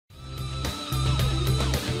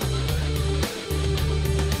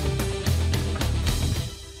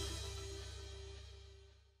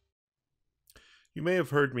You may have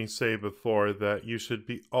heard me say before that you should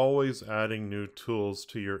be always adding new tools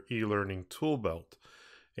to your e-learning tool belt.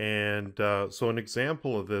 And so an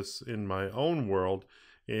example of this in my own world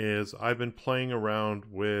is I've been playing around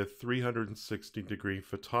with 360-degree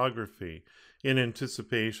photography in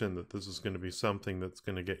anticipation that this is going to be something that's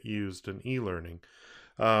going to get used in e-learning.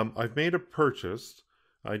 I've made a purchase.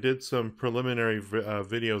 I did some preliminary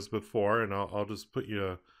videos before, and I'll just put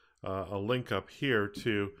you a link up here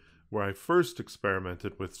to where I first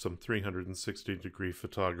experimented with some 360-degree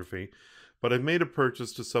photography. But I've made a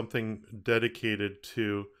purchase to something dedicated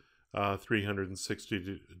to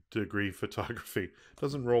 360-degree photography.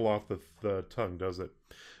 Doesn't roll off the tongue, does it?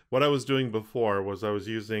 What I was doing before was I was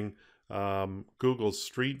using Google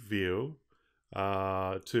Street View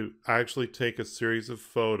to actually take a series of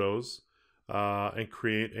photos and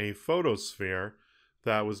create a photosphere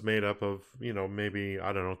that was made up of, maybe,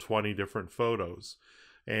 I don't know, 20 different photos.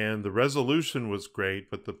 And the resolution was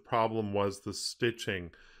great, but the problem was the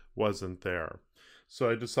stitching wasn't there.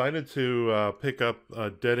 So I decided to pick up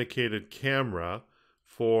a dedicated camera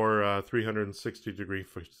for 360-degree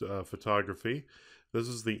photography. This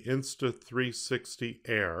is the Insta360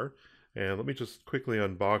 Air. And let me just quickly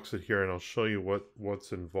unbox it here and I'll show you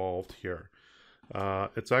what's involved here.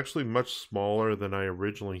 It's actually much smaller than I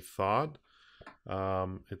originally thought.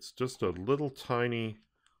 It's just a little tiny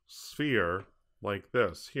sphere like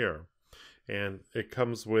this here, and it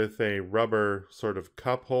comes with a rubber sort of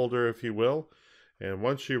cup holder, if you will, and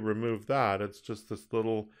once you remove that, it's just this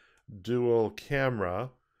little dual camera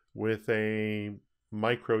with a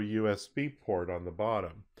micro USB port on the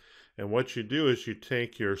bottom. And what you do is you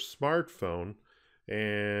take your smartphone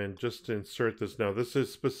and just insert this. Now this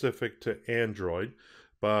is specific to Android,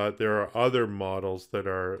 but there are other models that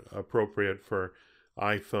are appropriate for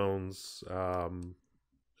iPhones,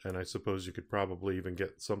 and I suppose you could probably even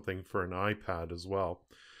get something for an iPad as well.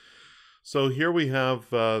 So here we have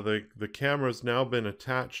the camera's now been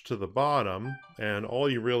attached to the bottom, and all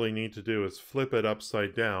you really need to do is flip it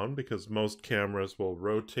upside down because most cameras will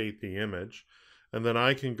rotate the image. And then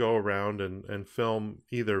I can go around and film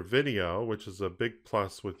either video, which is a big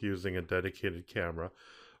plus with using a dedicated camera,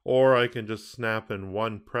 or I can just snap in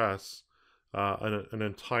one press an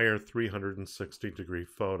entire 360-degree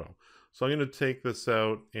photo. So I'm going to take this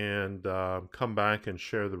out and come back and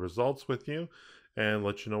share the results with you and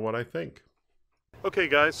let you know what I think. Okay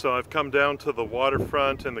guys, so I've come down to the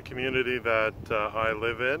waterfront in the community that I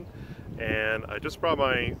live in, and I just brought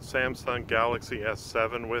my Samsung Galaxy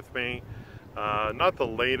S7 with me. Not the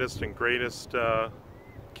latest and greatest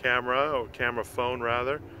camera phone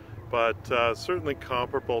rather, but certainly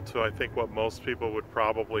comparable to I think what most people would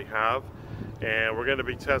probably have. And we're going to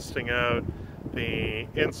be testing out the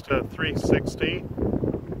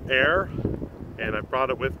Insta360 Air, and I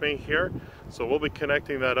brought it with me here. So we'll be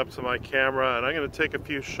connecting that up to my camera, and I'm going to take a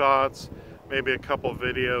few shots, maybe a couple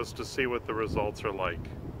videos to see what the results are like.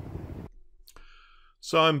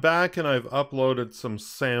 So I'm back and I've uploaded some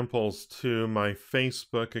samples to my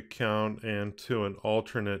Facebook account and to an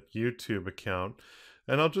alternate YouTube account.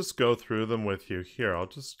 And I'll just go through them with you here. I'll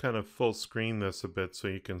just kind of full screen this a bit so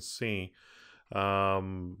you can see.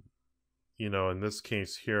 In this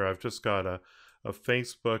case here, I've just got a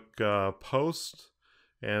Facebook post.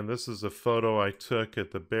 And this is a photo I took at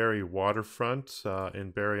the Barrie waterfront in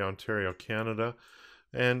Barrie, Ontario, Canada.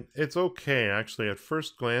 And it's okay, actually. At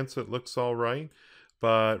first glance, it looks all right.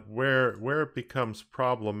 But where it becomes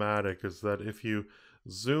problematic is that if you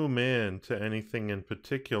zoom in to anything in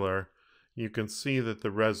particular, you can see that the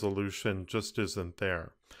resolution just isn't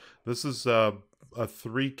there. This is a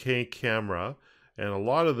 3K camera, and a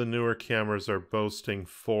lot of the newer cameras are boasting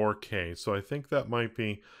 4K. So I think that might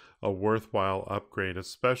be a worthwhile upgrade,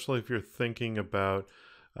 especially if you're thinking about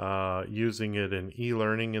using it in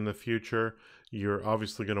e-learning in the future. You're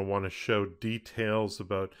obviously going to want to show details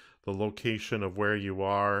about the location of where you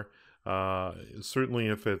are. Certainly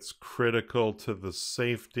if it's critical to the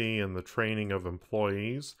safety and the training of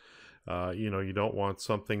employees, you don't want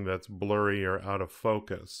something that's blurry or out of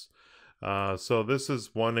focus. So this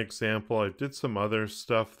is one example. I did some other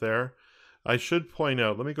stuff there. I should point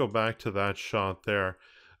out, let me go back to that shot there.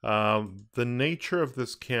 The nature of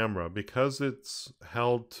this camera, because it's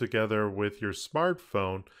held together with your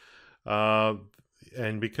smartphone,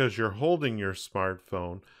 and because you're holding your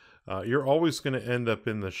smartphone, you're always going to end up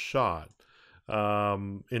in the shot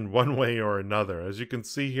in one way or another. As you can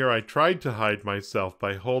see here, I tried to hide myself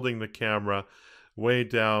by holding the camera way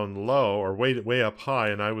down low, or way up high,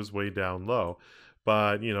 and I was way down low.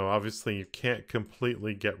 But, obviously you can't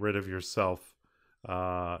completely get rid of yourself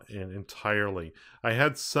entirely. I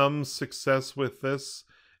had some success with this,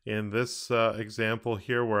 in this example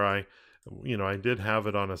here where I did have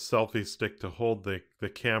it on a selfie stick to hold the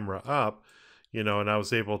camera up, and I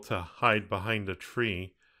was able to hide behind a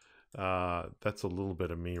tree. That's a little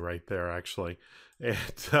bit of me right there, actually. And,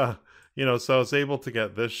 so I was able to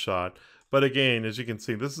get this shot. But again, as you can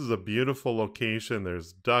see, this is a beautiful location.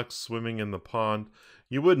 There's ducks swimming in the pond.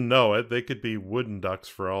 You wouldn't know it. They could be wooden ducks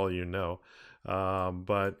for all you know.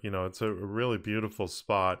 But, it's a really beautiful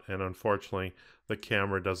spot. And unfortunately, the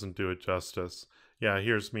camera doesn't do it justice. Yeah,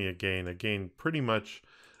 here's me again. Again, pretty much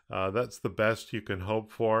that's the best you can hope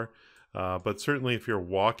for. But certainly if you're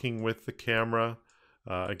walking with the camera,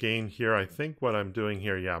 again here, I think what I'm doing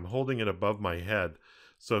here, yeah, I'm holding it above my head.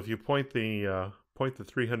 So if you point the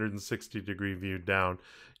 360-degree view down,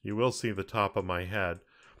 you will see the top of my head.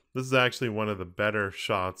 This is actually one of the better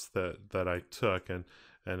shots that I took, and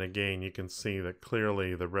again, you can see that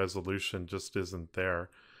clearly the resolution just isn't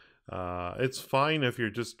there. It's fine if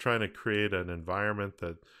you're just trying to create an environment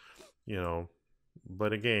that,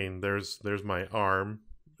 but again, there's my arm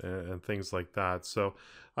and things like that. So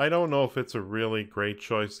I don't know if it's a really great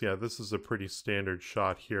choice. Yeah, this is a pretty standard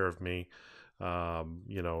shot here of me.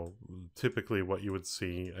 Typically what you would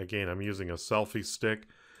see, again, I'm using a selfie stick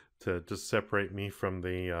to just separate me from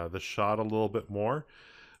the shot a little bit more.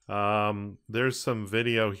 There's some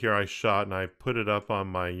video here I shot, and I put it up on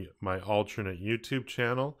my alternate YouTube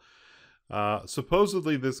channel.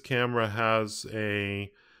 Supposedly this camera has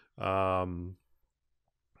a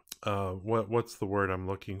what's the word I'm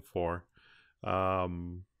looking for?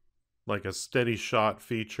 Like a steady shot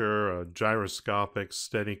feature, a gyroscopic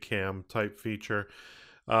steady cam type feature.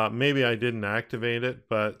 Maybe I didn't activate it,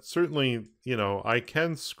 but certainly, I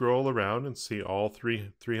can scroll around and see all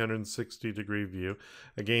 360-degree view.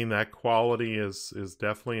 Again, that quality is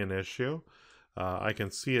definitely an issue. I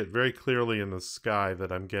can see it very clearly in the sky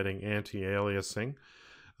that I'm getting anti-aliasing.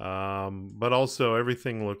 But also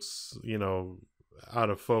everything looks,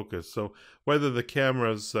 out of focus. So whether the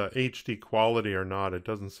camera's HD quality or not, it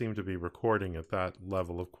doesn't seem to be recording at that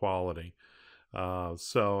level of quality.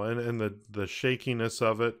 So and the shakiness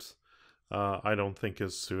of it, I don't think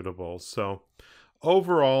is suitable. So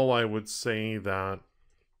overall, I would say that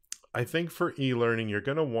I think for e-learning, you're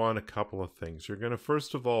going to want a couple of things. You're going to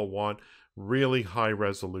first of all want really high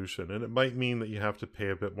resolution, and it might mean that you have to pay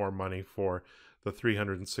a bit more money for the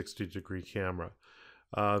 360-degree camera.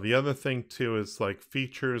 The other thing too is like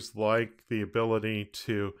features like the ability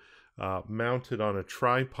to mount it on a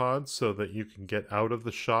tripod so that you can get out of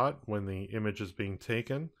the shot when the image is being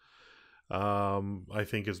taken. I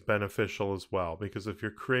think is beneficial as well, because if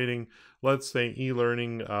you're creating, let's say,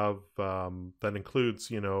 e-learning of that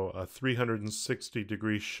includes, a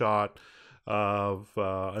 360-degree shot of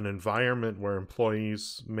an environment where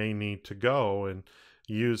employees may need to go and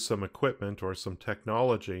use some equipment or some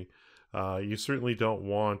technology. You certainly don't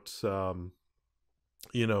want,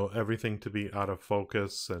 everything to be out of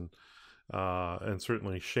focus and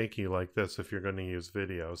certainly shaky like this if you're going to use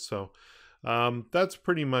video. So that's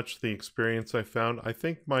pretty much the experience I found. I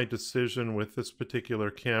think my decision with this particular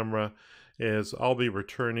camera is I'll be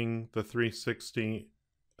returning the the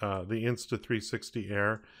Insta360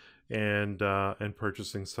 Air and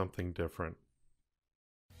purchasing something different.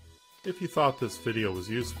 If you thought this video was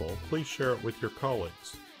useful, please share it with your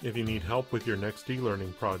colleagues. If you need help with your next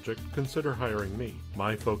e-learning project, consider hiring me.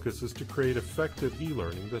 My focus is to create effective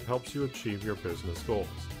e-learning that helps you achieve your business goals.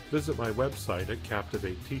 Visit my website at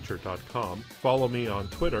captivateteacher.com, follow me on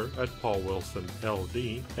Twitter at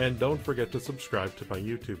PaulWilsonLD, and don't forget to subscribe to my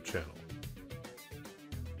YouTube channel.